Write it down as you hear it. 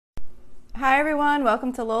Hi everyone,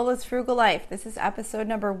 welcome to Lola's Frugal Life. This is episode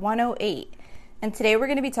number 108, and today we're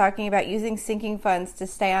going to be talking about using sinking funds to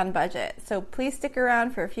stay on budget. So please stick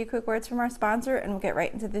around for a few quick words from our sponsor and we'll get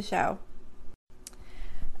right into the show.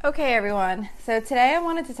 Okay everyone, so today I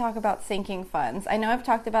wanted to talk about sinking funds. I know I've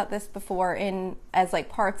talked about this before as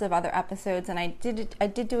parts of other episodes, and I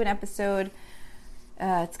did do an episode,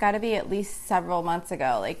 it's got to be at least several months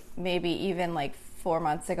ago, like maybe even 4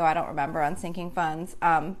 months ago, I don't remember, on sinking funds.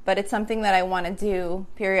 But it's something that I want to do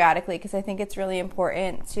periodically because I think it's really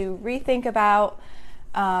important to rethink about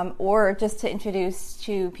or just to introduce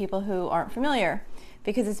to people who aren't familiar,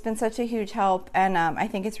 because it's been such a huge help. And I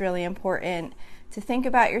think it's really important to think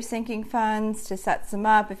about your sinking funds, to set some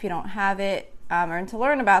up if you don't have it, or to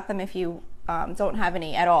learn about them if you don't have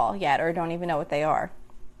any at all yet or don't even know what they are.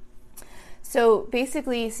 So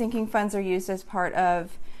basically, sinking funds are used as part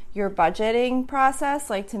of your budgeting process,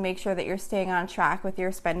 to make sure that you're staying on track with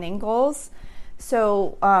your spending goals.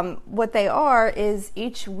 So what they are is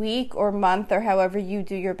each week or month, or however you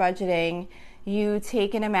do your budgeting, you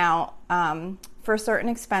take an amount for certain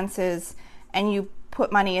expenses and you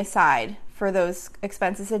put money aside for those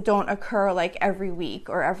expenses that don't occur every week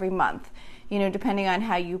or every month. Depending on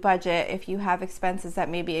how you budget, if you have expenses that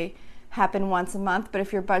maybe happen once a month, but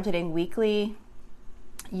if you're budgeting weekly,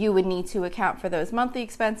 you would need to account for those monthly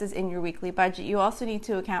expenses in your weekly budget. You also need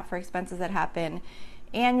to account for expenses that happen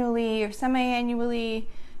annually or semi-annually,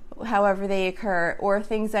 however they occur, or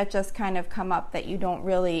things that just kind of come up that you don't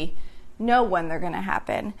really know when they're going to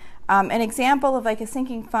happen. An example of a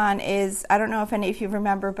sinking fund is, I don't know if any of you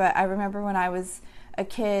remember, but I remember when I was a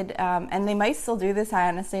kid, and they might still do this, I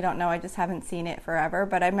honestly don't know, I just haven't seen it forever,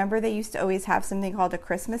 but I remember they used to always have something called a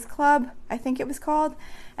Christmas club, I think it was called,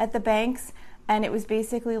 at the banks. And it was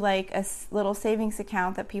basically a little savings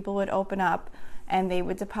account that people would open up, and they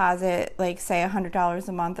would deposit, say $100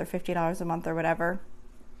 a month or $50 a month or whatever,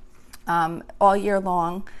 all year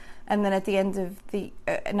long. And then at the end of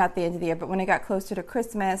not the end of the year, but when it got closer to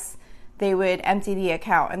Christmas, they would empty the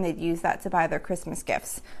account and they'd use that to buy their Christmas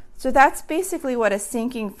gifts. So that's basically what a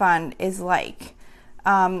sinking fund is like.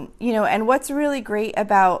 And what's really great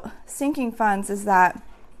about sinking funds is that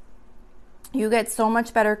you get so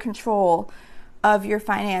much better control of your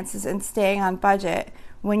finances and staying on budget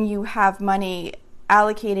when you have money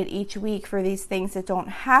allocated each week for these things that don't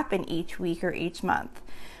happen each week or each month.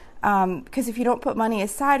 Because if you don't put money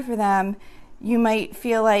aside for them, you might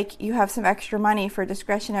feel like you have some extra money for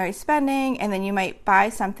discretionary spending, and then you might buy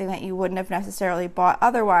something that you wouldn't have necessarily bought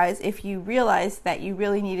otherwise if you realized that you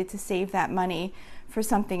really needed to save that money for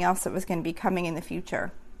something else that was going to be coming in the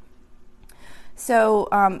future. So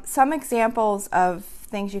some examples of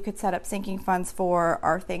things you could set up sinking funds for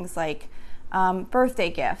are things like birthday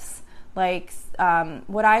gifts.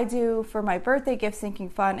 What I do for my birthday gift sinking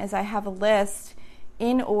fund is I have a list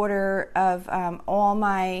in order of all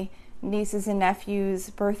my nieces and nephews'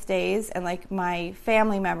 birthdays and my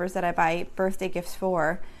family members that I buy birthday gifts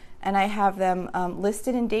for. And I have them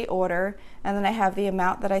listed in date order, and then I have the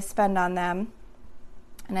amount that I spend on them,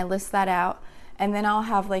 and I list that out. And then I'll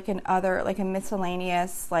have a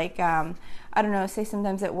miscellaneous, I don't know, say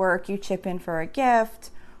sometimes at work you chip in for a gift,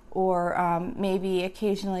 or maybe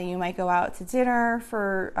occasionally you might go out to dinner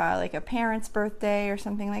for a parent's birthday or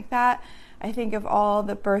something like that. I think of all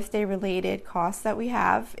the birthday related costs that we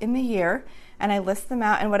have in the year, and I list them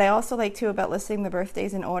out. And what I also like too about listing the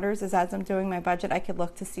birthdays in orders is, as I'm doing my budget, I could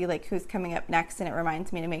look to see who's coming up next, and it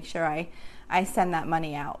reminds me to make sure I send that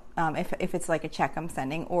money out, if it's a check I'm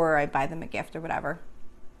sending, or I buy them a gift or whatever.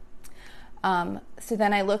 So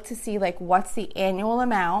then I look to see what's the annual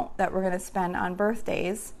amount that we're going to spend on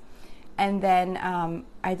birthdays, and then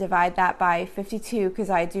I divide that by 52 because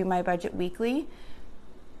I do my budget weekly,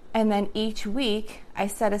 and then each week I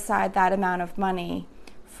set aside that amount of money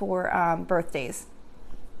for birthdays.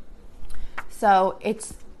 So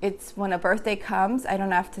it's when a birthday comes, I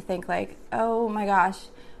don't have to think oh my gosh,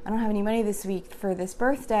 I don't have any money this week for this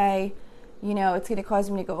birthday. It's going to cause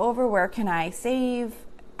me to go over. Where can I save?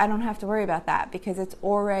 I don't have to worry about that because it's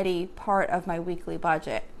already part of my weekly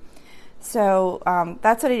budget. So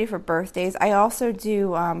that's what I do for birthdays. I also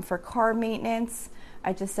do for car maintenance.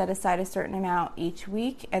 I just set aside a certain amount each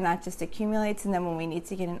week, and that just accumulates. And then when we need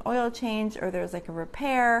to get an oil change, or there's a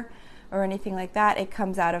repair or anything like that, it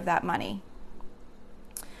comes out of that money.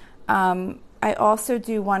 I also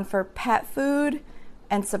do one for pet food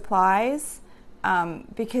and supplies,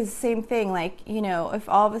 because same thing, if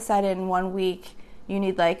all of a sudden 1 week you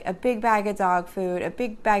need a big bag of dog food, a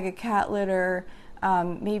big bag of cat litter,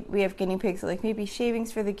 maybe we have guinea pigs, maybe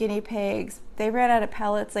shavings for the guinea pigs, they ran out of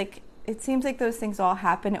pellets, it seems like those things all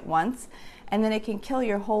happen at once, and then it can kill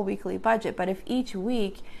your whole weekly budget. But if each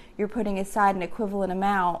week you're putting aside an equivalent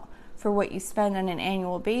amount for what you spend on an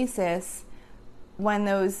annual basis,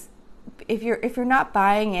 if you're not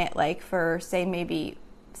buying it like for, say, maybe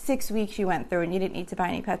 6 weeks you went through and you didn't need to buy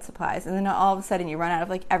any pet supplies, and then all of a sudden you run out of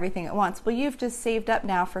like everything at once. Well, you've just saved up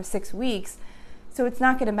now for 6 weeks, so it's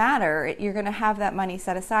not going to matter. You're going to have that money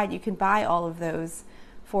set aside. You can buy all of those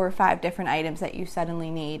 4 or 5 different items that you suddenly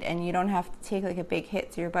need, and you don't have to take like a big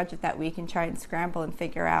hit to your budget that week and try and scramble and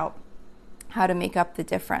figure out how to make up the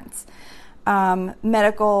difference.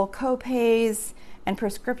 Medical co-pays and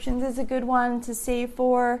prescriptions is a good one to save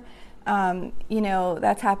for.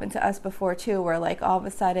 That's happened to us before too, where like all of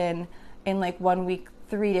a sudden in like 1 week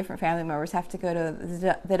 3 different family members have to go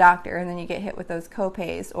to the doctor, and then you get hit with those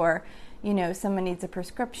co-pays, or someone needs a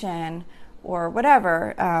prescription or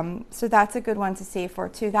whatever. So that's a good one to save for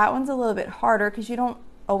too. That one's a little bit harder because you don't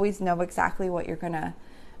always know exactly what you're gonna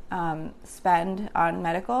spend on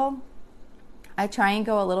medical. I try and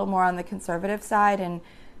go a little more on the conservative side and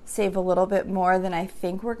save a little bit more than I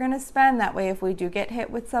think we're going to spend. That way, if we do get hit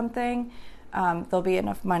with something, there'll be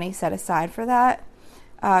enough money set aside for that.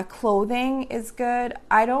 Clothing is good.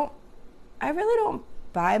 I really don't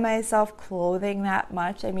buy myself clothing that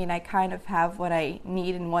much. I mean, I kind of have what I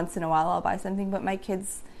need, and once in a while I'll buy something, but my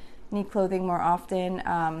kids need clothing more often.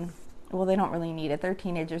 Well, they don't really need it. They're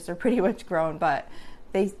teenagers. They're pretty much grown, but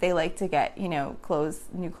they like to get, new clothes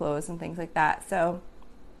and things like that. So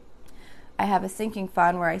I have a sinking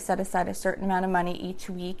fund where I set aside a certain amount of money each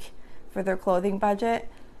week for their clothing budget,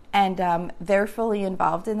 and they're fully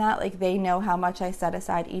involved in that. Like, they know how much I set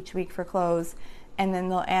aside each week for clothes, and then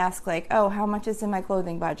they'll ask like, oh, how much is in my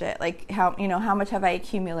clothing budget? Like, how much have I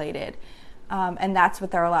accumulated? And that's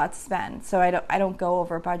what they're allowed to spend. So I don't go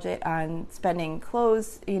over budget on spending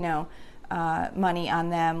clothes, money on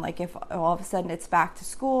them. Like, if all of a sudden it's back to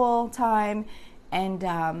school time,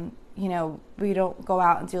 and we don't go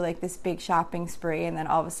out and do like this big shopping spree, and then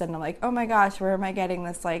all of a sudden I'm like, oh my gosh, where am I getting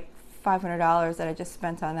this like $500 that I just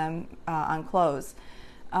spent on them on clothes?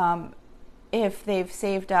 If they've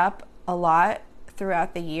saved up a lot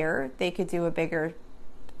throughout the year, they could do a bigger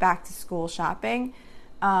back to school shopping.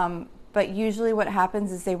 But usually what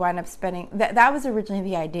happens is they wind up spending, that was originally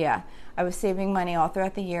the idea. I was saving money all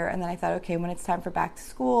throughout the year, and then I thought, okay, when it's time for back to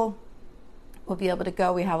school, we'll be able to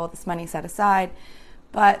go. We have all this money set aside.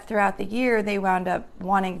 But throughout the year, they wound up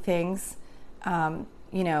wanting things, this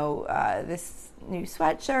new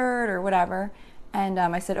sweatshirt or whatever. And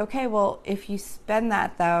I said, okay, well, if you spend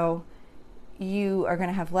that, though, you are going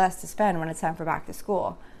to have less to spend when it's time for back to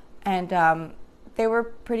school. And they were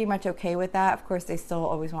pretty much okay with that. Of course, they still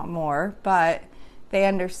always want more, but they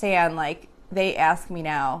understand. Like, they ask me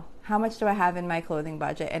now, how much do I have in my clothing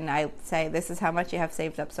budget? And I say, this is how much you have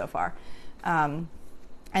saved up so far.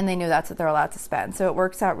 And they knew that's what they're allowed to spend. So it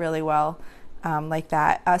works out really well like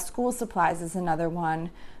that. School supplies is another one.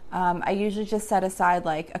 I usually just set aside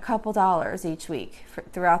like a couple dollars each week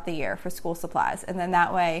throughout the year for school supplies. And then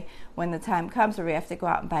that way, when the time comes where we have to go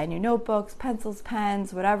out and buy new notebooks, pencils,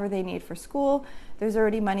 pens, whatever they need for school, there's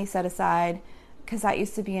already money set aside. Because that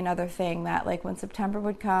used to be another thing that, like, when September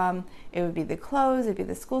would come, it would be the clothes, it'd be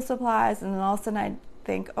the school supplies, and then all of a sudden I'd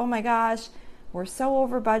think, oh my gosh, we're so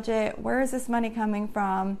over budget, where is this money coming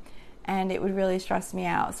from? And it would really stress me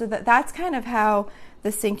out. So that's kind of how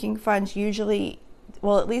the sinking funds usually,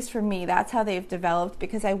 well, at least for me, that's how they've developed,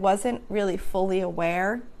 because I wasn't really fully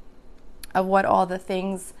aware of what all the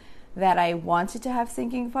things that I wanted to have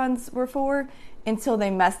sinking funds were for until they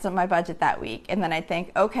messed up my budget that week. And then I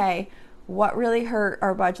think, okay, what really hurt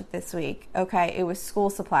our budget this week? Okay, it was school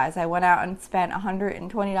supplies. I went out and spent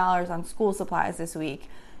 $120 on school supplies this week,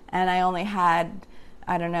 and I only had,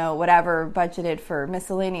 I don't know, whatever budgeted for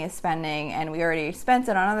miscellaneous spending, and we already spent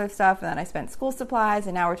it on other stuff, and then I spent school supplies,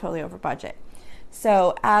 and now we're totally over budget.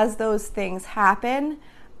 So as those things happen,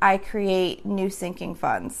 I create new sinking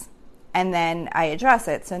funds, and then I address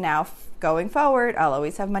it. So now going forward, I'll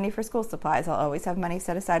always have money for school supplies. I'll always have money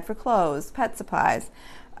set aside for clothes, pet supplies.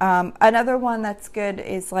 Another one that's good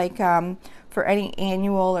is like for any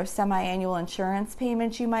annual or semi-annual insurance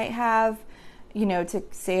payments you might have, to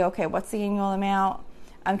say, okay, what's the annual amount?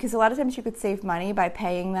 Because a lot of times you could save money by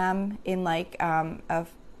paying them in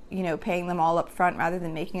paying them all up front rather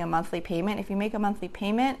than making a monthly payment. If you make a monthly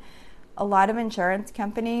payment, a lot of insurance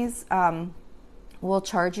companies will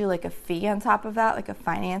charge you like a fee on top of that, like a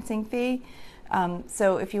financing fee.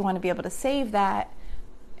 So if you want to be able to save that,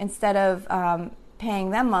 instead of paying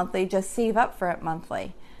them monthly, just save up for it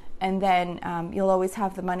monthly. And then you'll always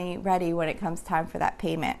have the money ready when it comes time for that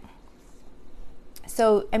payment.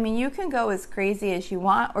 So, I mean, you can go as crazy as you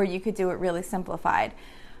want, or you could do it really simplified.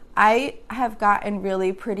 I have gotten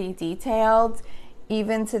really pretty detailed,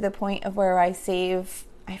 even to the point of where I save,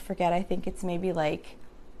 I forget, I think it's maybe like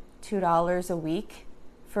 $2 a week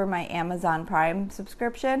for my Amazon Prime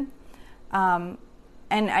subscription. And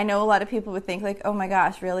I know a lot of people would think like, oh my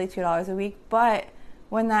gosh, really $2 a week? But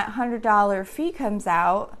when that $100 fee comes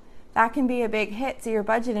out, that can be a big hit to your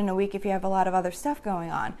budget in a week if you have a lot of other stuff going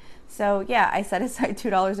on. So yeah, I set aside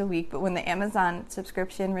 $2 a week, but when the Amazon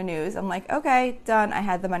subscription renews, I'm like, okay, done. I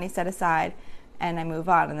had the money set aside, and I move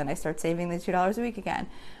on, and then I start saving the $2 a week again.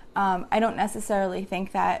 I don't necessarily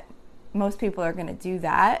think that most people are going to do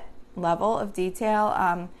that level of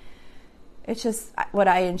detail. It's just what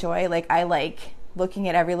I enjoy. Like, I like looking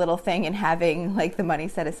at every little thing and having like the money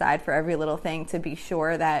set aside for every little thing to be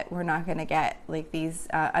sure that we're not going to get like these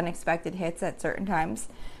unexpected hits at certain times.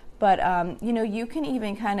 But, you can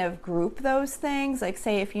even kind of group those things. Like,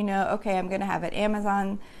 say if you know, okay, I'm going to have an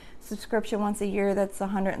Amazon subscription once a year that's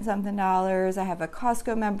 $100 and something. I have a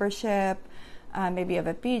Costco membership. Maybe you have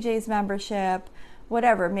a BJ's membership.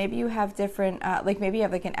 Whatever. Maybe you have different, maybe you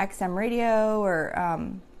have like an XM radio, or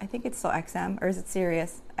I think it's still XM, or is it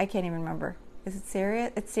Sirius? I can't even remember. Is it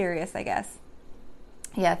Sirius? It's Sirius, I guess.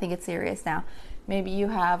 Yeah, I think it's Sirius now. Maybe you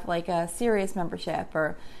have like a Sirius membership,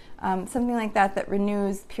 or something like that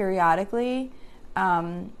renews periodically.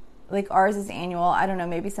 Like ours is annual. I don't know,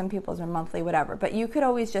 maybe some people's are monthly, whatever. But you could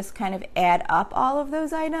always just kind of add up all of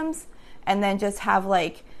those items and then just have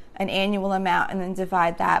like an annual amount and then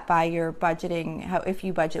divide that by your budgeting. If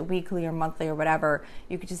you budget weekly or monthly or whatever,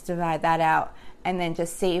 you could just divide that out and then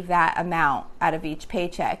just save that amount out of each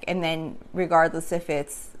paycheck. And then regardless if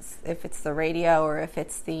it's the radio or if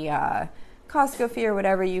it's the Costco fee or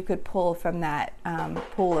whatever, you could pull from that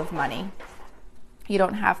pool of money. You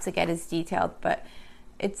don't have to get as detailed, but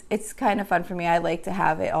it's kind of fun for me. I like to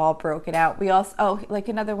have it all broken out. We also, like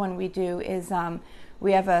another one we do is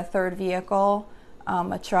we have a third vehicle,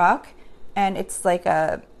 a truck, and it's like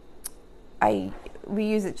we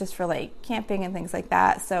use it just for like camping and things like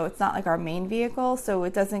that. So it's not like our main vehicle, so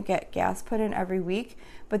it doesn't get gas put in every week.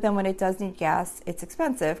 But then when it does need gas, it's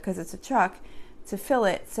expensive because it's a truck to fill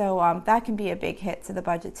it. So that can be a big hit to the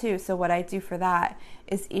budget too. So what I do for that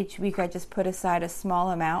is each week I just put aside a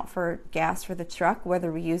small amount for gas for the truck,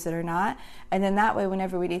 whether we use it or not. And then that way,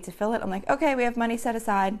 whenever we need to fill it, I'm like, okay, we have money set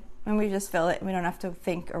aside, and we just fill it, and we don't have to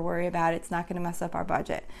think or worry about it. It's not going to mess up our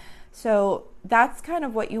budget. So that's kind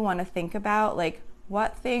of what you want to think about, like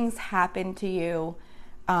what things happen to you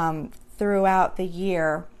throughout the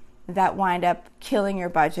year that wind up killing your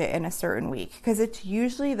budget in a certain week, because it's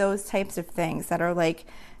usually those types of things that are like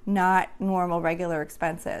not normal regular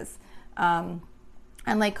expenses,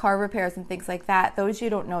 and like car repairs and things like that. Those you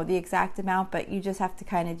don't know the exact amount, but you just have to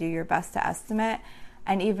kind of do your best to estimate.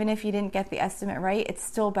 And even if you didn't get the estimate right, it's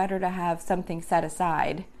still better to have something set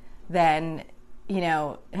aside than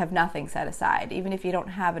have nothing set aside. Even if you don't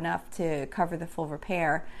have enough to cover the full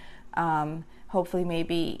repair, hopefully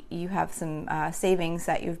maybe you have some savings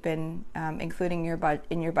that you've been including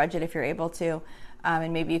in your budget if you're able to,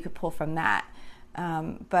 and maybe you could pull from that.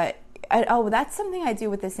 But that's something I do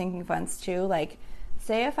with the sinking funds too. Like,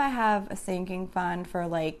 say if I have a sinking fund for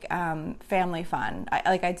like family fun,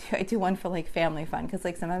 I do one for like family fun, because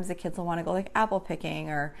like sometimes the kids will want to go like apple picking,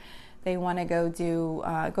 or they want to go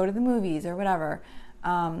to the movies or whatever.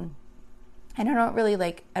 And I don't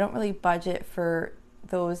really budget for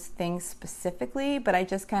those things specifically, but I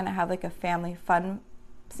just kind of have like a family fun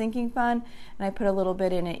sinking fund, and I put a little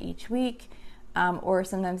bit in it each week. Or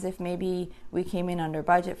sometimes if maybe we came in under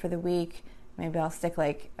budget for the week, maybe I'll stick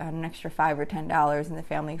like an extra $5 or $10 in the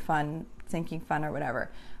family fund sinking fund or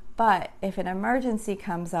whatever. But if an emergency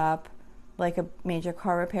comes up, like a major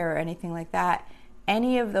car repair or anything like that,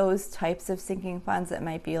 any of those types of sinking funds that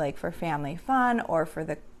might be like for family fun or for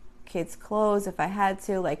the kids' clothes, if I had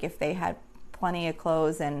to, like if they had plenty of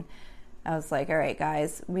clothes and I was like, all right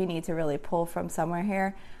guys, we need to really pull from somewhere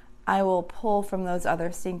here, I will pull from those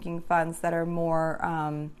other sinking funds that are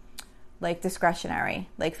more like discretionary,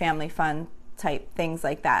 like family fund type things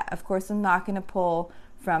like that. Of course, I'm not going to pull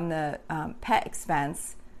from the pet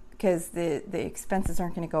expense, because the expenses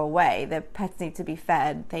aren't going to go away. The pets need to be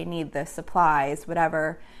fed. They need the supplies,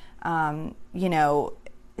 whatever,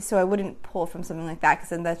 so I wouldn't pull from something like that, because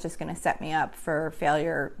then that's just going to set me up for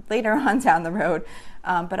failure later on down the road.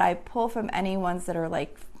 But I pull from any ones that are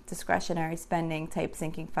like discretionary spending type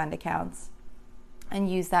sinking fund accounts,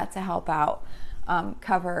 and use that to help out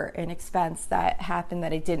cover an expense that happened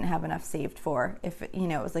that I didn't have enough saved for, if it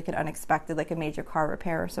was like an unexpected, like a major car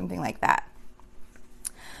repair or something like that.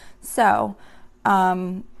 So,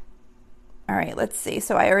 all right, let's see.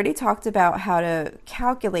 So I already talked about how to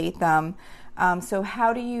calculate them. So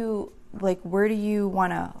how do you, where do you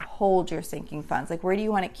want to hold your sinking funds? Where do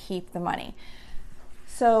you want to keep the money?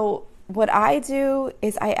 So what I do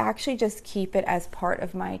is I actually just keep it as part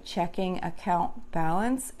of my checking account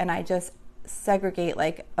balance, and I just segregate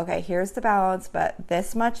okay, here's the balance, but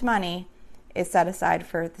this much money is set aside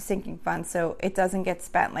for the sinking fund, so it doesn't get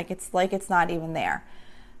spent. It's not even there.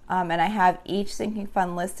 And I have each sinking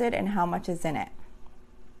fund listed and how much is in it.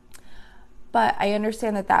 But I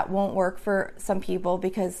understand that won't work for some people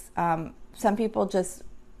because some people just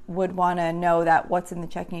would want to know that what's in the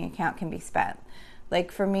checking account can be spent.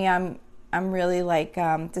 For me, I'm really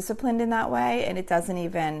disciplined in that way, and it doesn't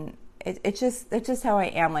even. It's just how I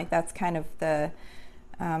am. That's kind of the.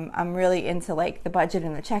 I'm really into the budget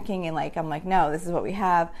and the checking, and I'm no, this is what we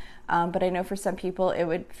have. But I know for some people it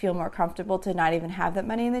would feel more comfortable to not even have that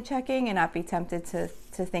money in the checking and not be tempted to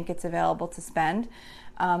think it's available to spend.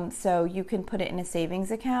 So you can put it in a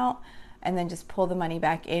savings account and then just pull the money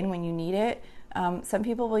back in when you need it. Some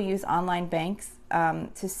people will use online banks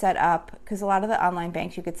to set up, because a lot of the online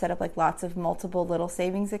banks you could set up lots of multiple little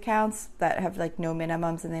savings accounts that have no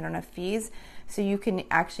minimums and they don't have fees. So you can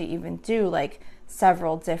actually even do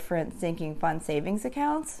several different sinking fund savings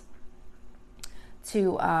accounts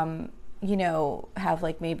to have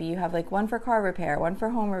maybe you have one for car repair, one for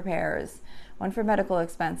home repairs, one for medical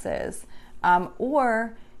expenses,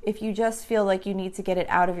 or if you just feel like you need to get it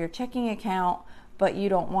out of your checking account but you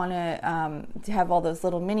don't want to have all those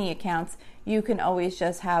little mini accounts, you can always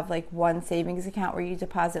just have one savings account where you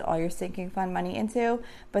deposit all your sinking fund money into,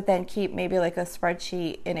 but then keep maybe a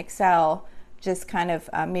spreadsheet in Excel, just kind of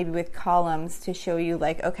maybe with columns to show you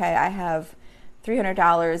okay, I have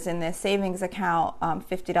 $300 in this savings account,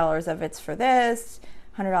 $50 of it's for this,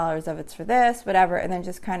 $100 of it's for this, whatever, and then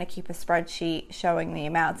just kind of keep a spreadsheet showing the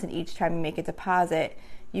amounts, and each time you make a deposit,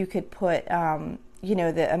 you could put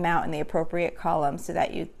the amount in the appropriate column so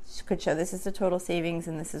that you could show this is the total savings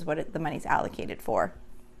and this is what the money's allocated for.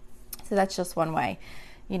 So that's just one way,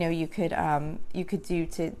 you could do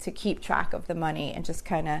to keep track of the money and just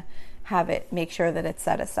kind of have it, make sure that it's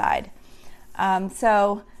set aside.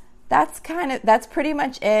 So that's pretty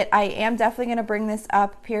much it. I am definitely going to bring this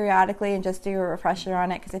up periodically and just do a refresher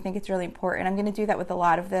on it because I think it's really important. I'm going to do that with a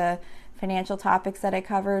lot of the financial topics that I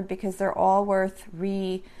covered because they're all worth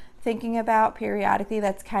rethinking about periodically.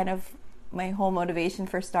 That's kind of my whole motivation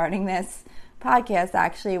for starting this podcast,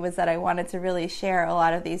 actually, was that I wanted to really share a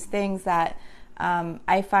lot of these things that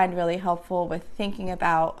I find really helpful with thinking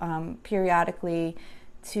about periodically,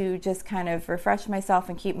 to just kind of refresh myself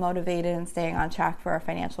and keep motivated and staying on track for our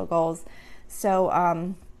financial goals.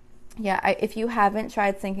 So if you haven't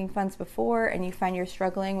tried sinking funds before and you find you're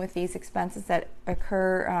struggling with these expenses that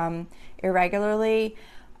occur irregularly,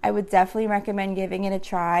 I would definitely recommend giving it a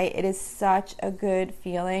try. It is such a good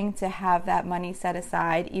feeling to have that money set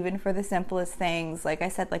aside, even for the simplest things. Like I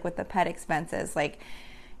said, with the pet expenses, I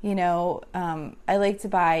like to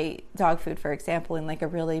buy dog food, for example, in a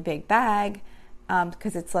really big bag,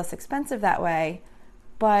 because it's less expensive that way.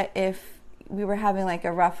 But if we were having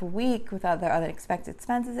a rough week with other unexpected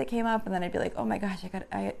expenses that came up, and then I'd be like, oh my gosh,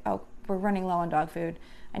 we're running low on dog food.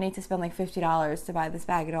 I need to spend $50 to buy this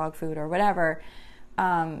bag of dog food or whatever.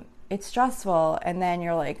 It's stressful. And then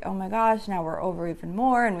you're like, oh my gosh, now we're over even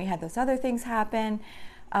more. And we had those other things happen.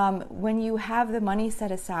 When you have the money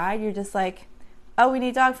set aside, you're just like, oh, we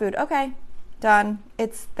need dog food. Okay, done.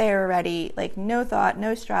 It's there already. No thought,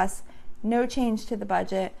 no stress, no change to the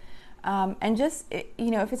budget. And just, if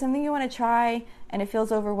it's something you want to try and it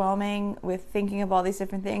feels overwhelming with thinking of all these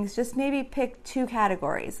different things, just maybe pick two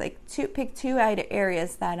categories, pick two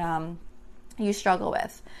areas that you struggle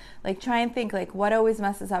with. Try and think, what always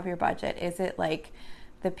messes up your budget? Is it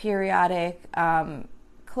the periodic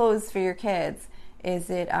clothes for your kids?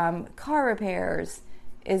 Is it car repairs?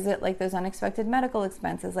 Is it those unexpected medical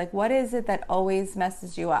expenses? What is it that always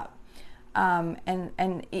messes you up?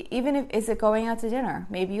 And even if, is it going out to dinner?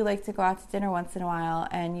 Maybe you like to go out to dinner once in a while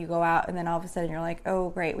and you go out and then all of a sudden you're like, oh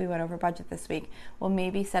great, we went over budget this week. Well,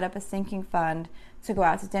 maybe set up a sinking fund to go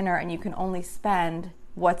out to dinner and you can only spend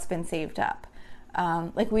what's been saved up.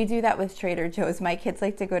 We do that with Trader Joe's. My kids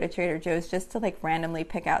like to go to Trader Joe's just to randomly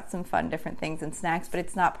pick out some fun different things and snacks, but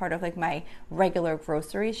it's not part of my regular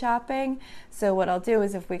grocery shopping. So what I'll do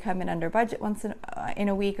is if we come in under budget once in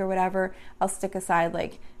a week or whatever, I'll stick aside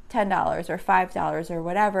 $10 or $5 or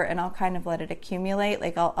whatever, and I'll kind of let it accumulate.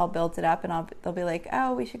 I'll build it up, and they'll be like,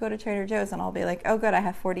 oh, we should go to Trader Joe's, and I'll be like, oh good, I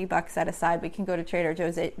have $40 set aside. We can go to Trader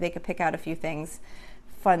Joe's. They could pick out a few things,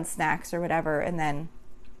 fun snacks or whatever, and then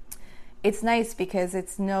it's nice because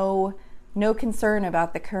it's no concern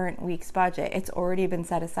about the current week's budget. It's already been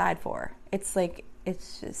set aside for. It's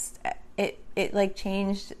just it like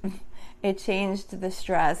changed it changed the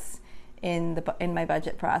stress in my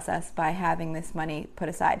budget process by having this money put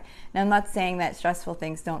aside. Now, I'm not saying that stressful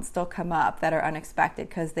things don't still come up that are unexpected,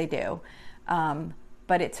 because they do,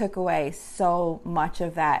 but it took away so much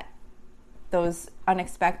of those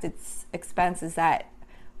unexpected expenses that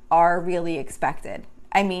are really expected.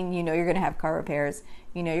 I mean, you're going to have car repairs,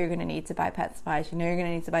 you're going to need to buy pet supplies, you're going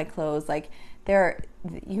to need to buy clothes. Like, they're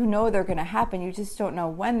going to happen. You just don't know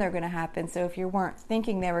when they're going to happen. So if you weren't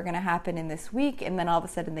thinking they were going to happen in this week, and then all of a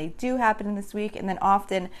sudden they do happen in this week, and then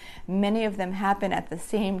often many of them happen at the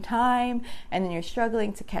same time, and then you're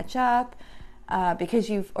struggling to catch up because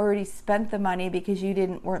you've already spent the money because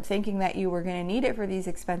you weren't thinking that you were going to need it for these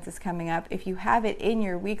expenses coming up. If you have it in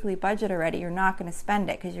your weekly budget already, you're not going to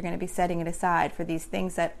spend it because you're going to be setting it aside for these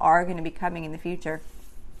things that are going to be coming in the future.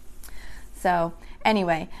 So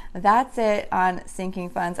anyway, that's it on sinking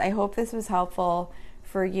funds. I hope this was helpful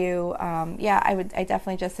for you. I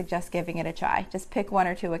definitely just suggest giving it a try. Just pick one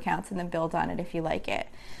or two accounts and then build on it if you like it.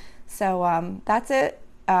 So that's it.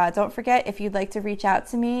 Don't forget, if you'd like to reach out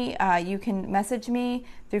to me, you can message me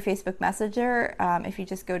through Facebook Messenger. If you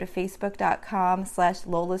just go to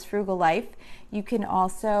facebook.com/Lola's Frugal Life. You can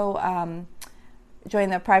also join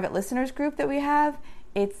the private listeners group that we have.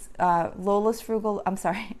 It's Lola's Frugal,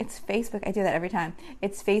 it's Facebook. I do that every time.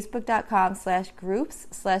 It's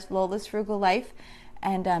facebook.com/groups/Lola's Frugal Life.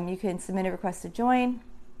 And you can submit a request to join.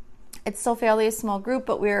 It's still fairly a small group,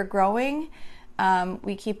 but we're growing.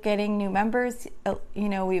 We keep getting new members.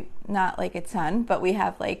 We not like a ton, but we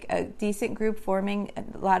have like a decent group forming, a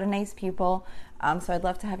lot of nice people. So I'd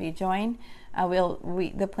love to have you join.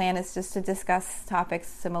 The plan is just to discuss topics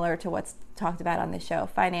similar to what's talked about on the show: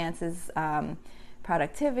 finances,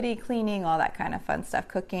 productivity, cleaning, all that kind of fun stuff,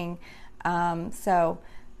 cooking. So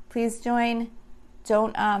please join.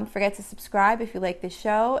 Don't forget to subscribe if you like the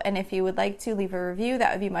show, and if you would like to leave a review,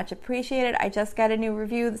 that would be much appreciated. I just got a new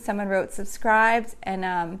review. Someone wrote subscribed,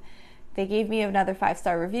 and they gave me another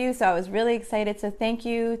 5-star review, so I was really excited. So thank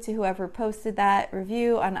you to whoever posted that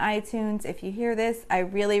review on iTunes. If you hear this, I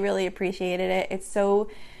really, really appreciated it. It's so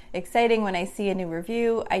exciting when I see a new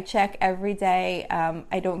review. I check every day.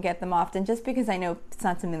 I don't get them often just because I know it's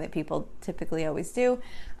not something that people typically always do.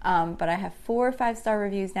 But I have 4 5-star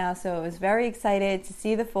reviews now, so I was very excited to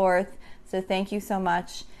see the 4th. So thank you so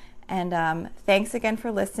much. And thanks again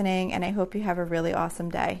for listening, and I hope you have a really awesome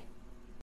day.